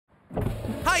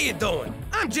you doing?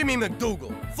 I'm Jimmy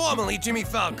McDougal, formerly Jimmy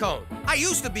Falcone. I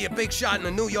used to be a big shot in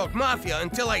the New York Mafia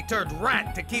until I turned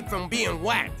rat to keep from being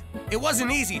whacked. It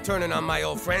wasn't easy turning on my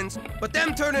old friends, but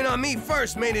them turning on me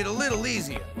first made it a little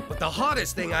easier. But the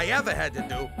hardest thing I ever had to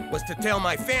do was to tell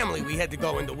my family we had to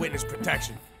go into witness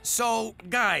protection. So,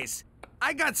 guys,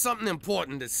 I got something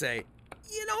important to say.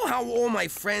 You know how all my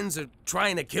friends are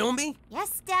trying to kill me?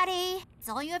 Yes, Daddy. It's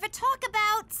all you ever talk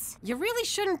about. You really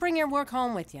shouldn't bring your work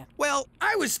home with you. Well,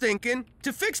 I was thinking,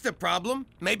 to fix the problem,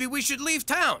 maybe we should leave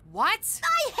town. What?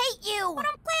 I hate you! But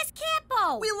I'm Class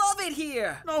Campo! We love it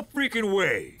here! No freaking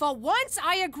way! For once,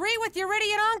 I agree with your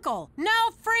idiot uncle.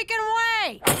 No freaking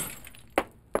way!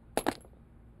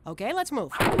 Okay, let's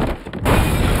move.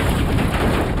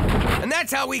 And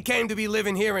that's how we came to be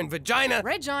living here in Regina,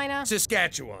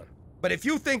 Saskatchewan. But if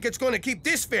you think it's going to keep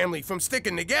this family from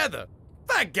sticking together,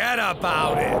 forget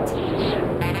about it.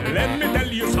 Let me tell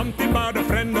you something about a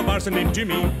friend of ours named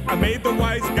Jimmy. I made the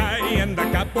wise guy and the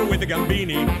capo with the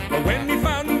gambini. But when he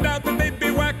found out that they'd be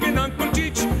whacking Uncle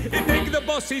Cheech, he'd take the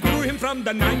boss, he threw him from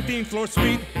the 19th floor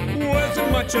suite.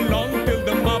 Wasn't much along till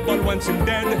the mob all wants him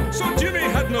dead. So Jimmy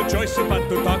had no choice but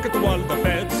to talk to all the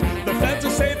feds. The feds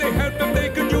say they heard that they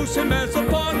could use him as a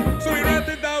pawn. So he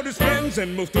ratted out his friends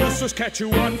and moved to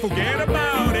Saskatchewan. Forget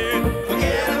about it.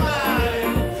 Forget about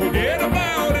it. Forget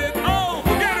about it. Oh,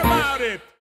 forget about it.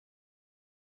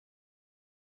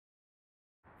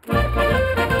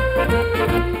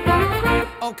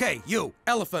 Okay, you,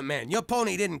 Elephant Man, your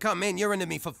pony didn't come in, you're into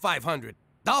me for 500.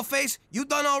 Dollface, you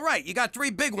done all right. You got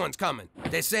 3 big ones coming.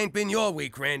 This ain't been your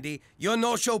week, Randy. Your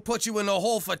no-show put you in the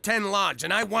hole for 10 large,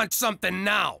 and I want something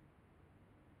now.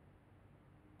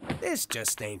 This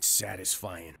just ain't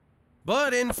satisfying.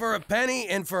 But in for a penny,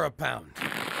 in for a pound.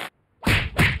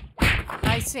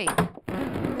 I see.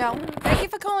 No, thank you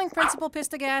for calling Principal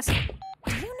Pistagas.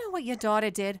 Do you know what your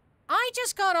daughter did? I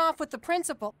just got off with the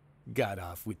principal. Got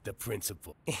off with the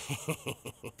principal.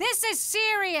 This is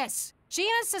serious!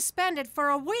 Gina's suspended for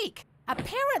a week.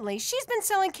 Apparently, she's been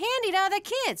selling candy to other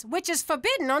kids, which is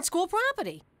forbidden on school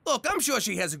property. Look, I'm sure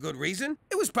she has a good reason.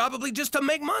 It was probably just to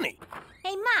make money.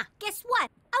 Hey, Ma, guess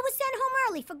what? I was sent home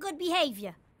early for good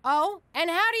behavior. Oh, and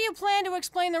how do you plan to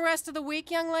explain the rest of the week,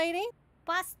 young lady?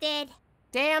 Busted.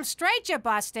 Damn straight you're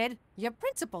busted. Your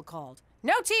principal called.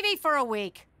 No TV for a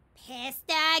week.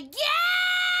 Pistagas!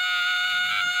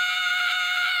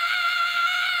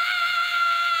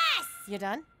 You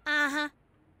done? Uh-huh.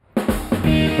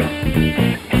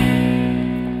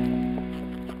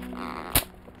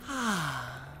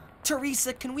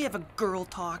 Teresa, can we have a girl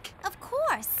talk? Of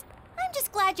course. I'm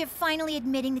just glad you're finally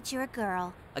admitting that you're a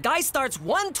girl. A guy starts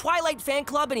one Twilight fan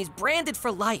club and he's branded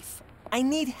for life. I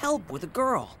need help with a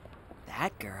girl.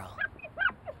 That girl.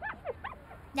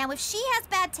 Now, if she has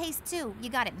bad taste, too, you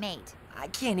got it made. I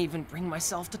can't even bring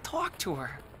myself to talk to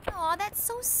her. Aw, that's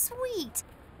so sweet.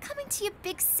 Coming to your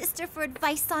big sister for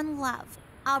advice on love.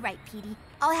 All right, Petey.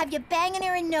 I'll have you banging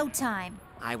her in no time.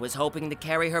 I was hoping to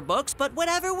carry her books, but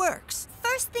whatever works.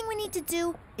 First thing we need to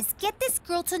do is get this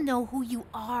girl to know who you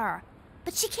are.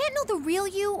 But she can't know the real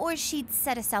you or she'd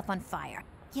set herself on fire.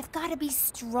 You've got to be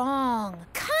strong,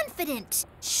 confident,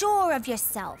 sure of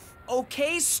yourself.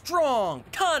 Okay, strong,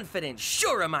 confident,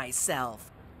 sure of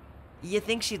myself. You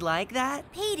think she'd like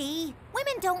that? Petey,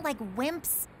 women don't like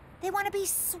wimps. They want to be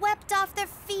swept off their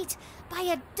feet by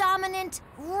a dominant,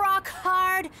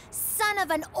 rock-hard son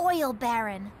of an oil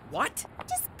baron. What?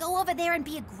 Just go over there and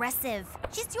be aggressive.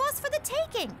 She's yours for the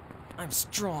taking. I'm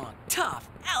strong, tough,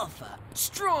 alpha.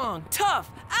 Strong, tough,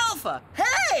 alpha.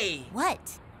 Hey!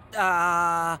 What?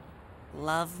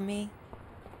 Love me?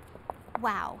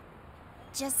 Wow.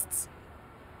 Just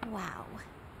wow.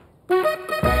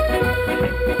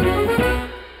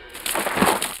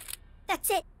 That's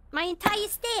it. My entire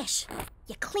stash.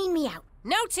 You clean me out.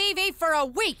 No TV for a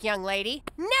week, young lady.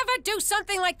 Never do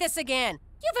something like this again.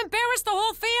 You've embarrassed the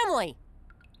whole family.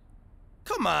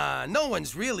 Come on, no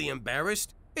one's really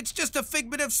embarrassed. It's just a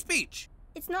figment of speech.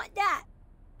 It's not that.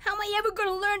 How am I ever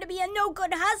gonna learn to be a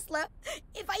no-good hustler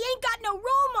if I ain't got no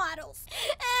role models?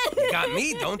 You got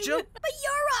me, don't you? But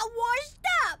you're all washed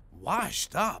up.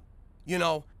 Washed up? You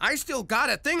know, I still got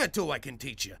a thing or two I can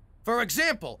teach you. For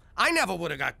example, I never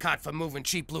would have got caught for moving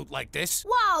cheap loot like this.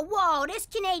 Whoa, whoa, this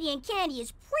Canadian candy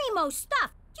is primo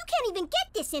stuff. You can't even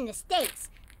get this in the States.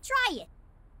 Try it.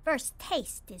 First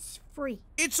taste is free.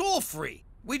 It's all free.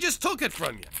 We just took it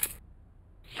from you.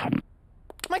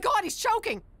 My God, he's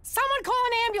choking. Someone call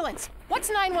an ambulance. What's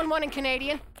 911 in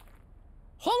Canadian?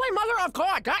 Holy Mother of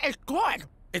God, that is good.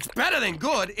 It's better than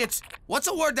good. What's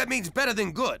a word that means better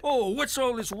than good? Oh, what's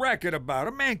all this racket about?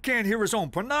 A man can't hear his own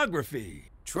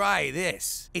pornography. Try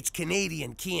this. It's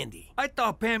Canadian candy. I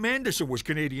thought Pam Anderson was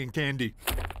Canadian candy.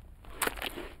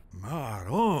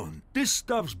 Maron, this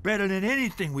stuff's better than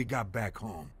anything we got back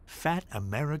home. Fat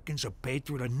Americans are paid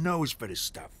through the nose for this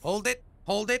stuff. Hold it,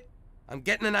 hold it. I'm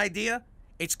getting an idea.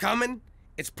 It's coming.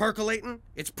 It's percolating.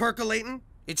 It's percolating.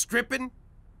 It's dripping.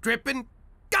 Dripping.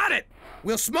 Got it!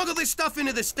 We'll smuggle this stuff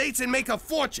into the States and make a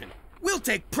fortune. We'll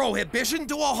take prohibition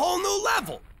to a whole new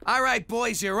level. All right,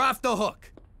 boys, you're off the hook.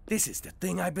 This is the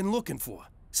thing I've been looking for.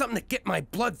 Something to get my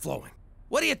blood flowing.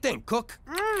 What do you think, Cook?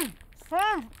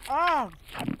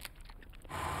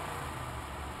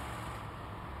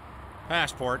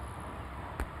 Passport.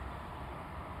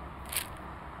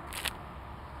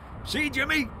 See,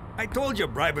 Jimmy? I told you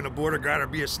bribing a border guard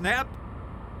would be a snap.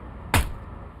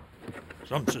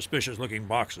 Some suspicious-looking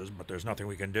boxes, but there's nothing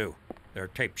we can do. They're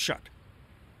taped shut.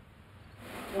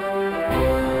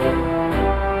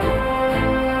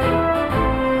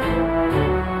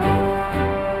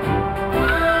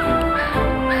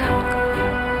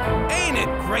 Ain't it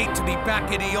great to be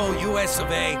back in the old US of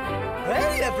A?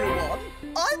 Hey everyone,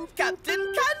 I'm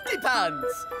Captain Candy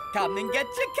Pants. Come and get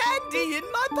your candy in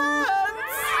my pants.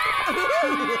 Oh,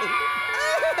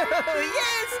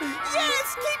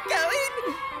 yes, keep going.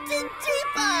 Dig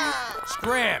deeper.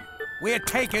 Scram! We're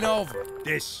taking over.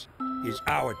 This is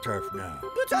our turf now.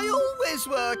 But I always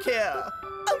work here.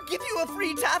 I'll give you a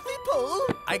free taffy pull.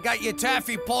 I got your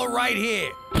taffy pull right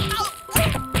here.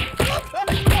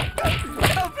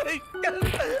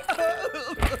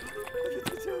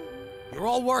 You're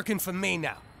all working for me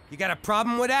now. You got a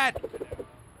problem with that?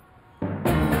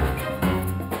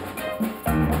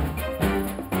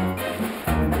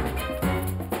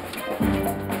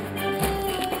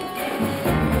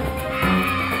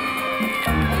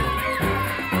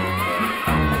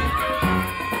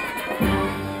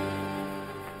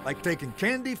 Like taking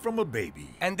candy from a baby.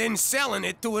 And then selling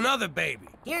it to another baby.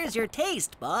 Here's your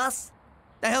taste, boss.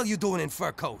 The hell you doing in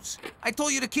fur coats? I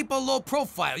told you to keep a low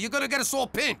profile. You're gonna get us all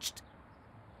pinched.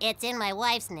 It's in my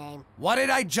wife's name. What did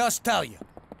I just tell you?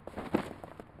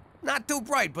 Not too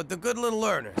bright, but the good little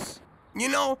learners. You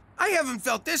know, I haven't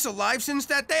felt this alive since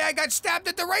that day I got stabbed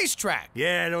at the racetrack.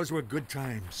 Yeah, those were good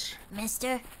times.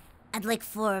 Mister, I'd like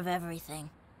 4 of everything.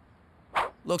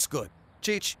 Looks good.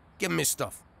 Cheech, give him his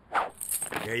stuff.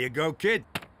 There you go, kid.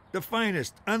 The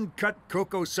finest uncut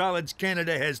cocoa solids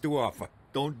Canada has to offer.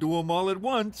 Don't do them all at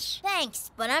once.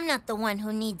 Thanks, but I'm not the one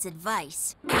who needs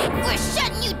advice. We're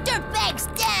shutting you dirtbags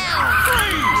down!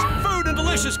 Freeze! Food and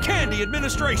Delicious Candy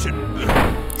Administration!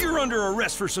 You're under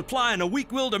arrest for supplying a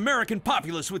weak-willed American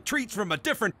populace with treats from a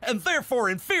different and therefore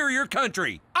inferior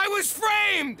country. I was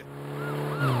framed!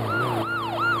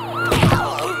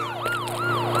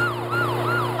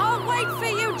 I'll wait for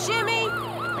you, Jimmy!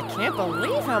 I can't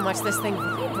believe how much this thing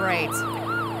vibrates.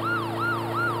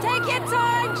 Take your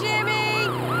time, Jimmy!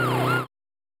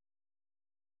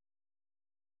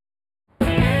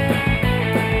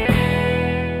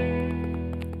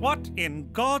 What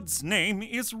in God's name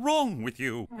is wrong with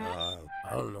you? I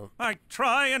don't know. I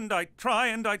try and I try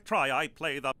and I try. I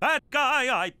play the bad guy,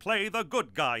 I play the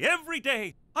good guy every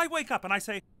day. I wake up and I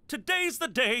say, today's the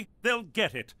day they'll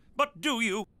get it. But do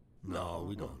you? No,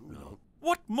 we don't. No.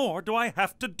 What more do I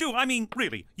have to do? I mean,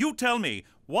 really, you tell me,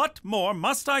 what more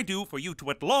must I do for you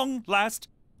to at long last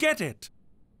get it?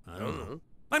 I don't know.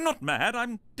 I'm not mad,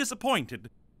 I'm disappointed.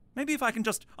 Maybe if I can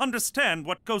just understand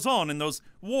what goes on in those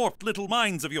warped little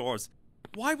minds of yours.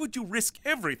 Why would you risk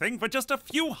everything for just a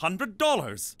few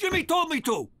 $100s? Jimmy told me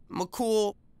to.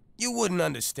 McCool, you wouldn't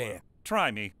understand.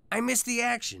 Try me. I miss the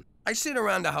action. I sit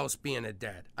around the house being a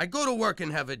dad. I go to work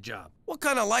and have a job. What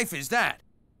kind of life is that?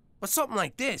 But something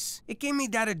like this, it gave me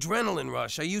that adrenaline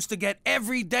rush I used to get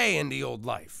every day in the old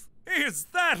life. Is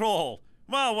that all?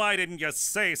 Well, why didn't you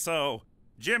say so?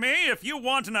 Jimmy, if you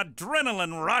want an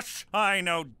adrenaline rush, I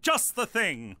know just the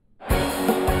thing.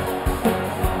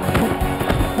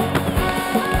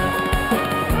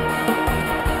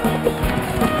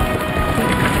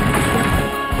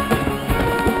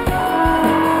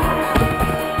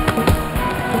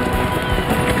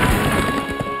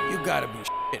 You gotta be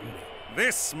shitting me.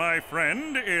 This, my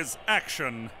friend, is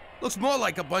action. Looks more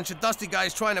like a bunch of dusty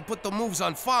guys trying to put the moves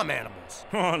on farm animals.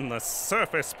 On the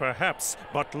surface, perhaps,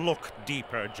 but look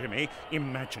deeper, Jimmy.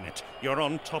 Imagine it. You're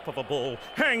on top of a bull,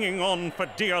 hanging on for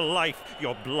dear life.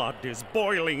 Your blood is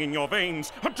boiling in your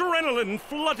veins, adrenaline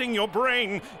flooding your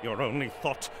brain. Your only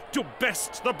thought, to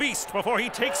best the beast before he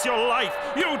takes your life.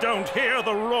 You don't hear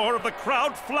the roar of the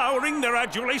crowd flowering their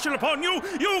adulation upon you.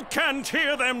 You can't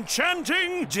hear them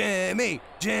chanting, Jimmy,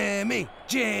 Jimmy,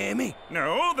 Jimmy.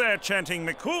 No, they're chanting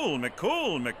McCool,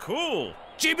 McCool, McCool.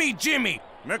 Jimmy, Jimmy,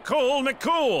 McCool,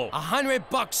 McCool!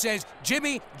 $100 says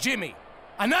Jimmy, Jimmy.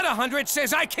 Another 100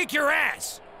 says I kick your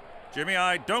ass. Jimmy,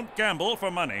 I don't gamble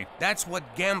for money. That's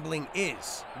what gambling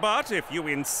is. But if you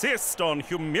insist on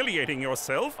humiliating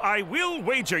yourself, I will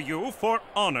wager you for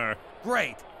honor.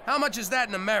 Great. How much is that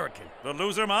in American? The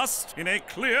loser must, in a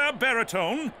clear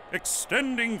baritone,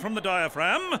 extending from the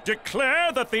diaphragm,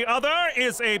 declare that the other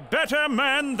is a better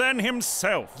man than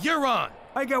himself. You're on.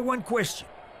 I got one question.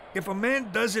 If a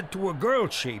man does it to a girl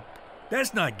sheep,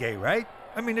 that's not gay, right?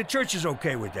 I mean, the church is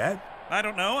okay with that. I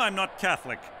don't know, I'm not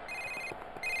Catholic.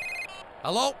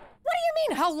 Hello? What do you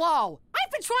mean, hello?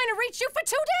 I've been trying to reach you for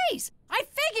 2 days. I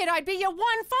figured I'd be your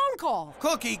one phone call.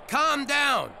 Cookie, calm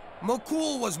down.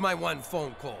 McCool was my one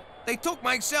phone call. They took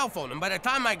my cell phone, and by the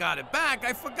time I got it back,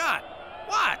 I forgot.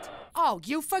 What? Oh,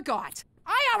 you forgot.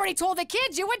 I already told the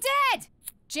kids you were dead.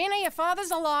 Gina, your father's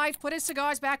alive. Put his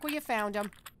cigars back where you found them.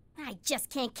 I just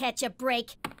can't catch a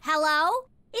break. Hello?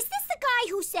 Is this the guy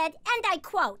who said, and I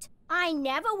quote, "I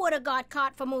never would have got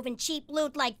caught for moving cheap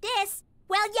loot like this"?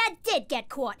 Well, you did get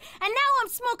caught, and now I'm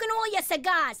smoking all your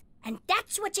cigars. And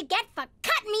that's what you get for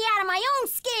cutting me out of my own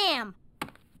scam.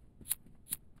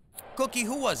 Cookie,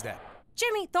 who was that?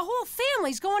 Jimmy, the whole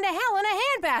family's going to hell in a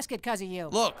handbasket because of you.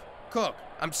 Look, Cook,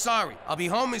 I'm sorry. I'll be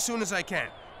home as soon as I can.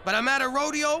 But I'm at a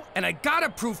rodeo, and I gotta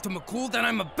prove to McCool that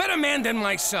I'm a better man than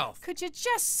myself. Could you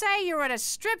just say you're at a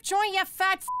strip joint, you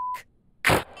fat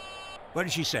f***? What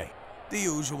did she say? The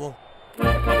usual.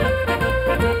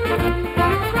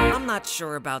 I'm not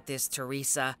sure about this,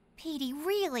 Teresa. Petey,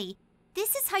 really?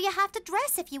 This is how you have to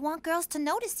dress if you want girls to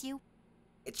notice you.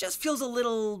 It just feels a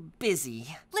little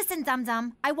busy. Listen, Dum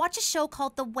Dum, I watch a show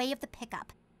called The Way of the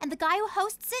Pickup. And the guy who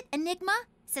hosts it, Enigma,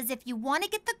 says if you want to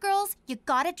get the girls, you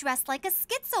gotta dress like a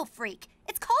schizo freak.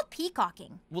 It's called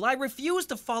peacocking. Well, I refuse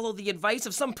to follow the advice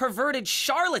of some perverted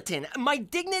charlatan. My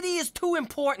dignity is too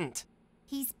important.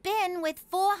 He's been with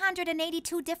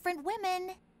 482 different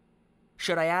women.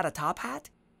 Should I add a top hat?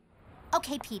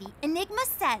 Okay, Petey, Enigma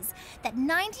says that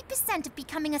 90% of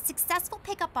becoming a successful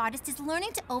pickup artist is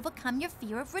learning to overcome your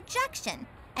fear of rejection.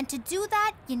 And to do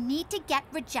that, you need to get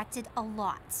rejected a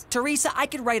lot. Teresa, I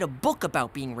could write a book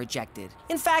about being rejected.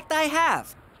 In fact, I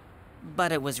have.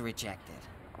 But it was rejected.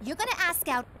 You're gonna ask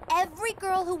out every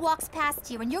girl who walks past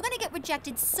here, and you're gonna get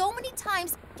rejected so many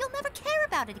times, you'll never care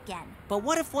about it again. But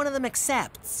what if one of them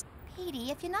accepts?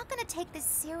 Petey, if you're not gonna take this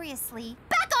seriously,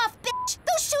 back off, bitch!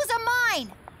 Those shoes are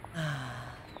mine!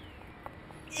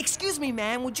 Excuse me,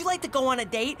 ma'am, would you like to go on a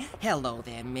date? Hello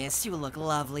there, miss. You look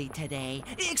lovely today.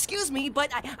 Excuse me,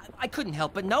 but I couldn't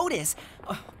help but notice.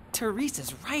 Oh,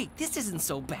 Teresa's right. This isn't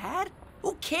so bad.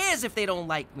 Who cares if they don't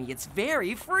like me? It's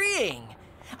very freeing.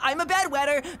 I'm a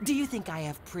bedwetter. Do you think I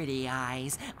have pretty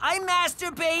eyes? I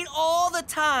masturbate all the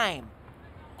time.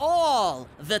 All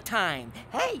the time.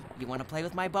 Hey, you want to play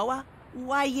with my boa?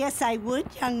 Why, yes, I would,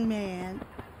 young man.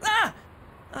 Ah!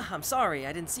 I'm sorry,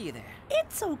 I didn't see you there.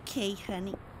 It's okay,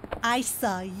 honey. I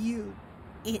saw you.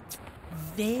 It's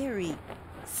very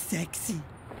sexy.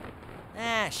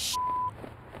 Ah, sh**.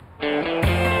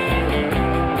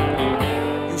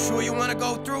 You sure you want to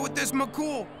go through with this,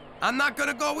 McCool? I'm not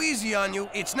gonna go easy on you.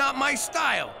 It's not my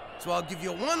style. So I'll give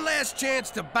you one last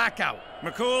chance to back out.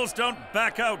 McCools don't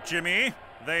back out, Jimmy.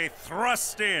 They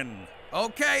thrust in.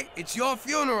 Okay, it's your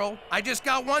funeral. I just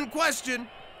got one question.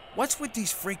 What's with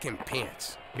these freaking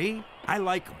pants? Me? I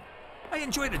like them. I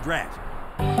enjoy the draft.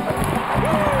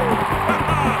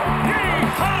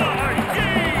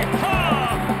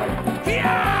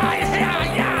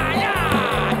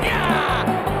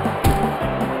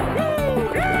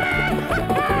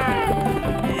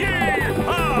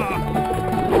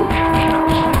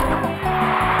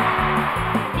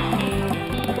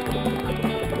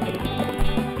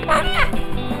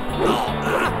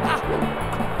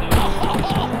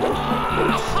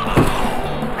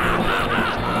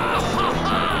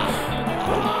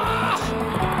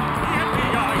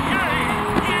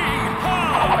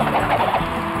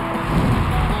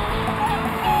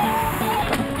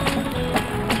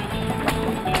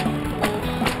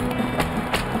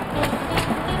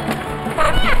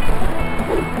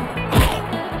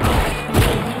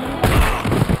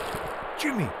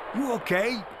 Jimmy, you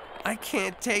okay? I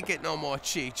can't take it no more,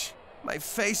 Cheech. My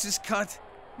face is cut,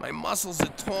 my muscles are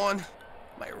torn,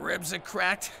 my ribs are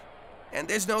cracked, and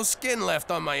there's no skin left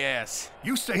on my ass.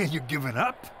 You saying you're giving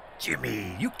up?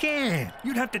 Jimmy, you can't.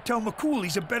 You'd have to tell McCool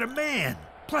he's a better man.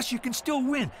 Plus, you can still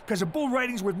win, because a bull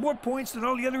riding's worth more points than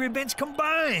all the other events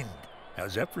combined.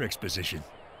 How's that for exposition?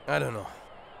 I don't know.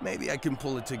 Maybe I can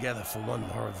pull it together for one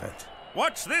more event.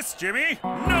 Watch this, Jimmy. No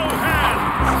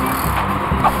hands!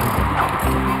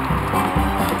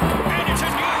 And it's a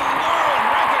new world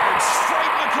record,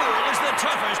 straight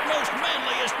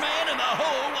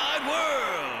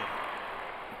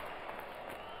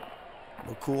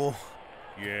McCool,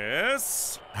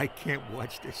 Yes? I can't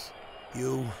watch this.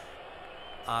 you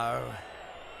are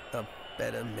a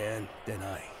better man than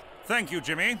I. Thank you,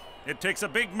 Jimmy. It takes a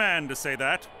big man to say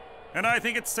that. And I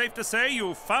think it's safe to say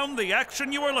you found the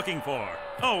action you were looking for.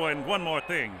 Oh, and one more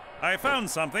thing. I found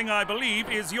something I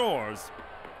believe is yours.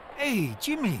 Hey,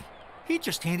 Jimmy, he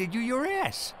just handed you your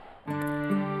ass.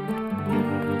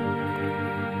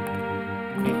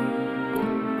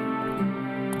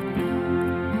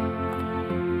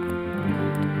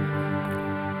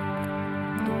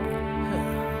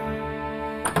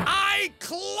 I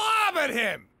clobbered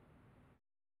him!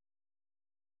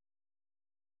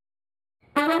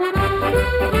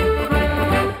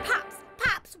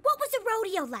 Pops, what was the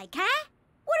rodeo like, huh?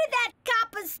 What did that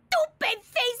copper's stupid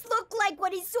face look like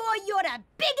when he saw you're the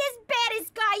biggest,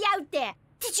 baddest guy out there?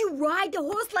 Did you ride the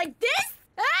horse like this?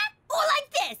 Huh? Or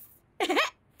like this?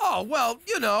 Oh, well,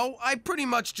 you know, I pretty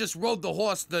much just rode the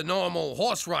horse the normal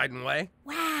horse riding way.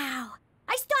 Wow.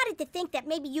 I started to think that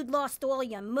maybe you'd lost all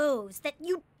your moves, that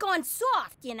you'd gone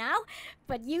soft, you know?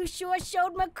 But you sure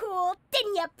showed McCool,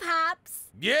 didn't you, Pops?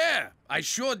 Yeah, I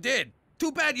sure did.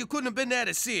 Too bad you couldn't have been there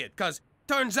to see it, 'cause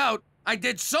turns out I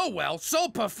did so well, so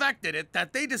perfected it,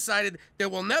 that they decided there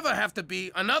will never have to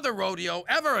be another rodeo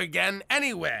ever again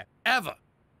anywhere. Ever.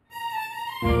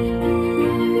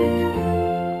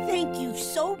 Thank you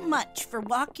so much for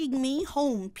walking me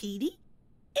home, Petey.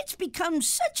 It's become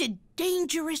such a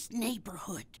dangerous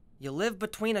neighborhood. You live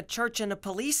between a church and a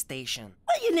police station.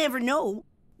 Well, you never know.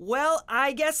 Well,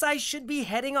 I guess I should be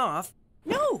heading off.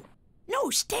 No,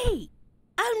 stay.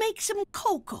 I'll make some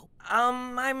cocoa.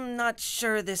 I'm not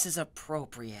sure this is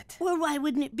appropriate. Well, why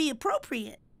wouldn't it be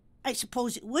appropriate? I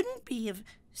suppose it wouldn't be if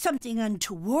something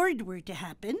untoward were to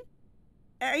happen.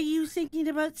 Are you thinking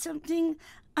about something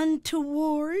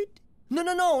untoward?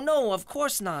 No, of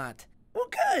course not. Well,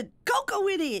 good. Cocoa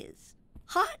it is.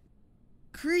 Hot,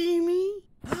 creamy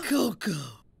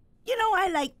cocoa. You know, I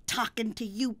like talking to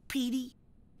you, Petey.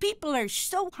 People are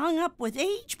so hung up with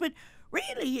age, but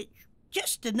really, it's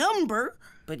just a number.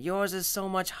 But yours is so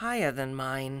much higher than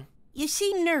mine. You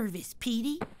seem nervous,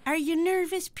 Petey. Are you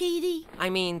nervous, Petey? I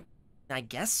mean, I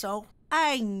guess so.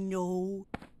 I know.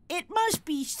 It must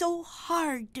be so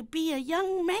hard to be a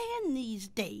young man these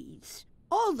days.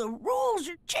 All the rules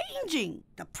are changing.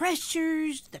 The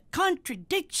pressures, the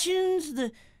contradictions,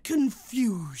 the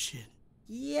confusion.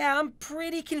 Yeah, I'm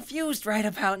pretty confused right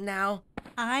about now.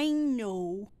 I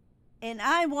know. And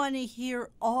I want to hear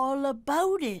all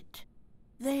about it.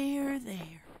 There.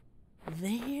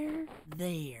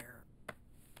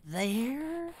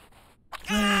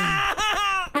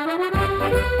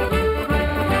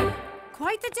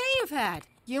 Quite the day you've had.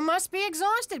 You must be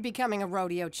exhausted becoming a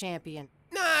rodeo champion.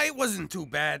 Nah, it wasn't too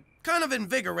bad. Kind of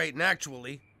invigorating,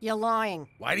 actually. You're lying.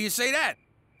 Why do you say that?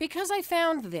 Because I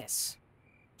found this.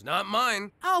 It's not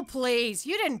mine. Oh, please.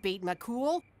 You didn't beat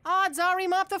McCool. Odds are he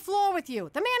mopped the floor with you.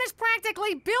 The man is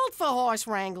practically built for horse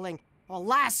wrangling, or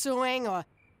lassoing, or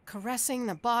caressing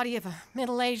the body of a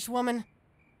middle-aged woman.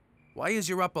 Why is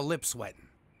your upper lip sweating?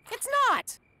 It's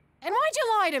not. And why'd you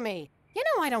lie to me? You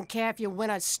know I don't care if you win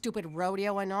a stupid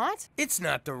rodeo or not. It's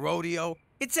not the rodeo.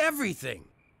 It's everything.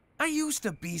 I used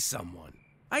to be someone.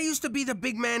 I used to be the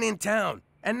big man in town.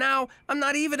 And now I'm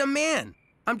not even a man.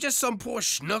 I'm just some poor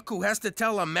schnook who has to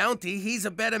tell a Mountie he's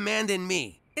a better man than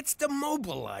me. It's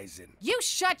demobilizing. You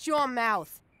shut your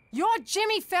mouth. You're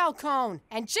Jimmy Falcone,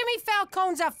 and Jimmy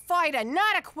Falcone's a fighter,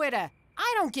 not a quitter.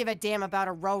 I don't give a damn about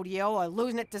a rodeo or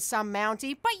losing it to some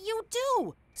Mountie, but you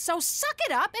do. So suck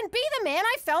it up and be the man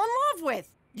I fell in love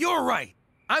with. You're right.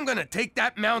 I'm gonna take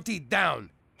that Mountie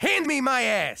down. Hand me my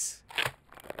ass.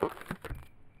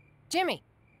 Jimmy,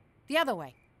 the other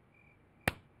way.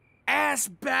 Ass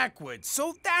backwards.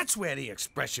 So that's where the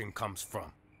expression comes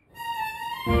from.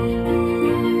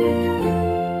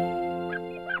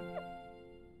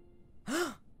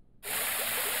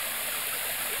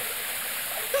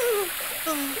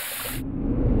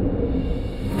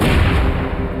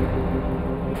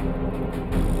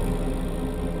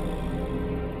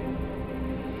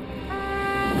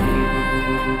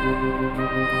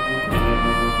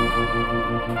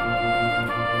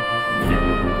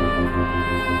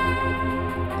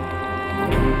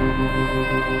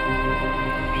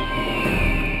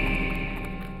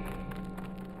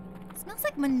 Smells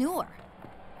like manure.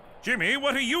 Jimmy,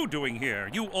 what are you doing here?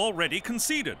 You already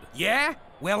conceded. Yeah?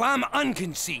 Well, I'm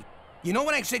unconceited. You know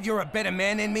when I said you're a better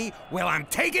man than me? Well, I'm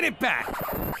taking it back.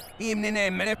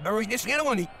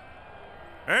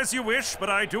 As you wish, but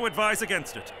I do advise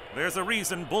against it. There's a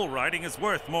reason bull riding is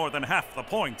worth more than half the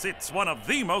points. It's one of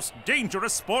the most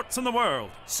dangerous sports in the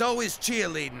world. So is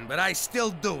cheerleading, but I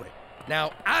still do it.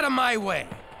 Now, out of my way.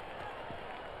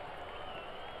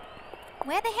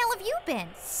 Where the hell have you been?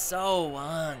 So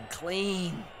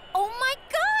unclean. Oh my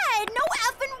God! No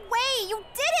effing way! You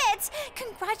did it!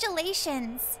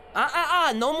 Congratulations.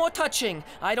 No more touching.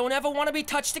 I don't ever want to be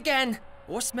touched again.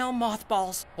 Or smell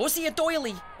mothballs. Or see a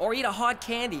doily. Or eat a hard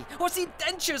candy. Or see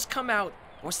dentures come out.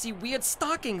 Or see weird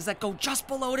stockings that go just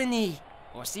below the knee.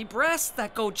 Or see breasts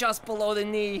that go just below the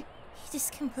knee. He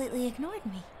just completely ignored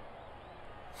me.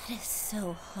 That is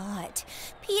so hot.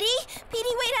 Petey,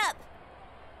 wait up!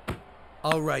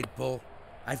 All right, Bull.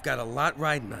 I've got a lot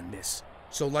riding on this.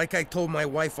 So like I told my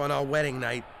wife on our wedding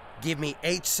night, give me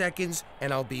 8 seconds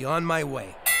and I'll be on my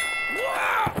way.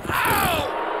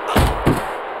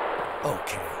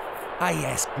 Okay, I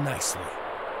asked nicely.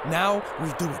 Now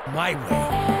we do it my way.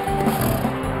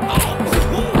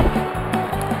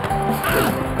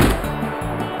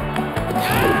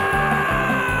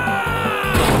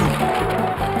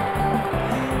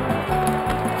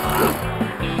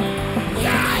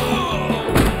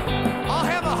 I'll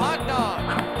have a hot dog.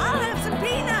 I'll have some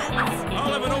peanuts.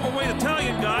 I'll have an overweight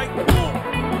Italian guy.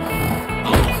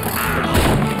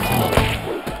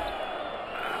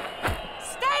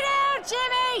 Stay down,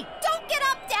 Jimmy! Don't get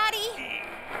up, Daddy!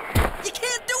 You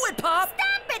can't do it, Pop!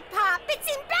 Stop it, Pop! It's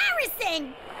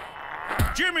embarrassing!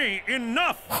 Jimmy,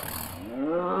 enough!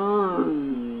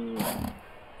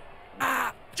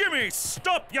 Jimmy,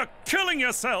 stop! You're killing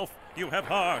yourself! You have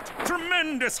heart.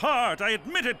 Tremendous heart, I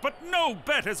admit it, but no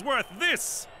bet is worth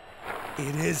this!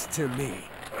 It is to me.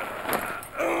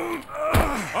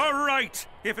 All right,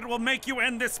 if it will make you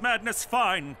end this madness,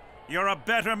 fine. You're a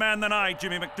better man than I,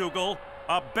 Jimmy McDougal.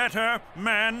 A better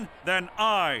man than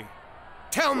I.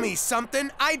 Tell me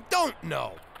something I don't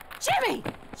know. Jimmy,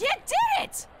 you did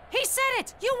it! He said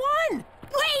it! You won!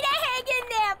 Way to hang in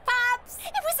there, Pops!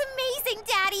 It was amazing,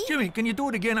 Daddy! Jimmy, can you do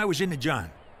it again? I was into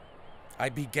John. I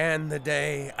began the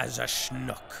day as a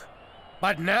schnook.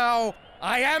 But now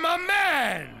I am a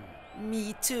man!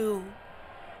 Me too.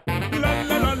 La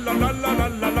la la la la la la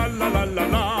la la la la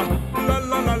la. La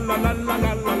la la la la la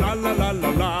la la la la la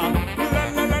la. La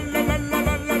la la la la la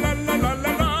la la la la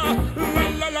la la.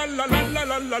 La la la la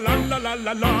la la la la la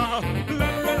la la. La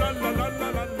la la la la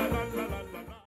la la la.